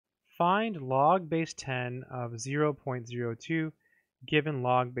Find log base 10 of 0.02 given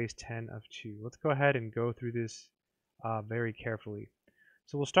log base 10 of 2. Let's go ahead and go through this very carefully.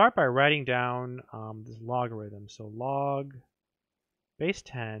 So we'll start by writing down this logarithm. So log base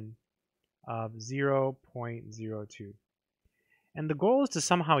 10 of 0.02. And the goal is to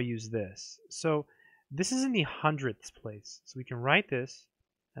somehow use this. So this is in the hundredths place. So we can write this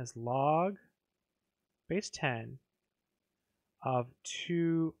as log base 10 of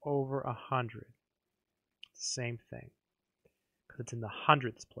 2 over 100. Same thing, because it's in the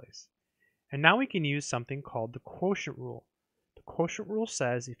hundredths place. And now we can use something called the quotient rule. The quotient rule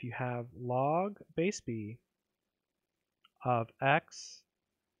says if you have log base b of x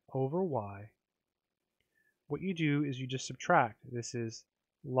over y, what you do is you just subtract. This is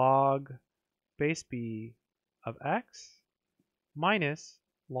log base b of x minus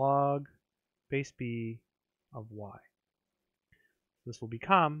log base b of y. This will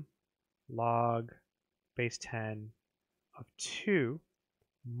become log base 10 of 2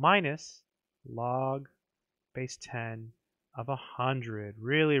 minus log base 10 of 100.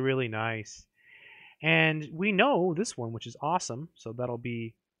 Really, really nice. And we know this one, which is awesome. So that'll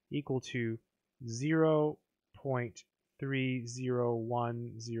be equal to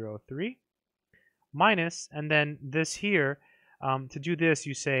 0.30103 minus, and then this here, to do this,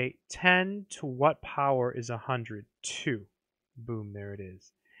 you say 10 to what power is 100? 2. Boom, there it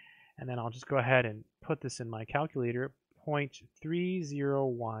is. And then I'll just go ahead and put this in my calculator.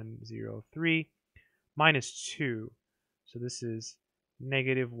 0.30103 minus 2. So this is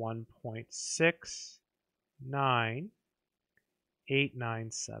negative 1.69897.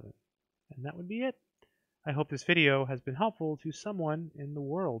 And that would be it. I hope this video has been helpful to someone in the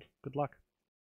world. Good luck.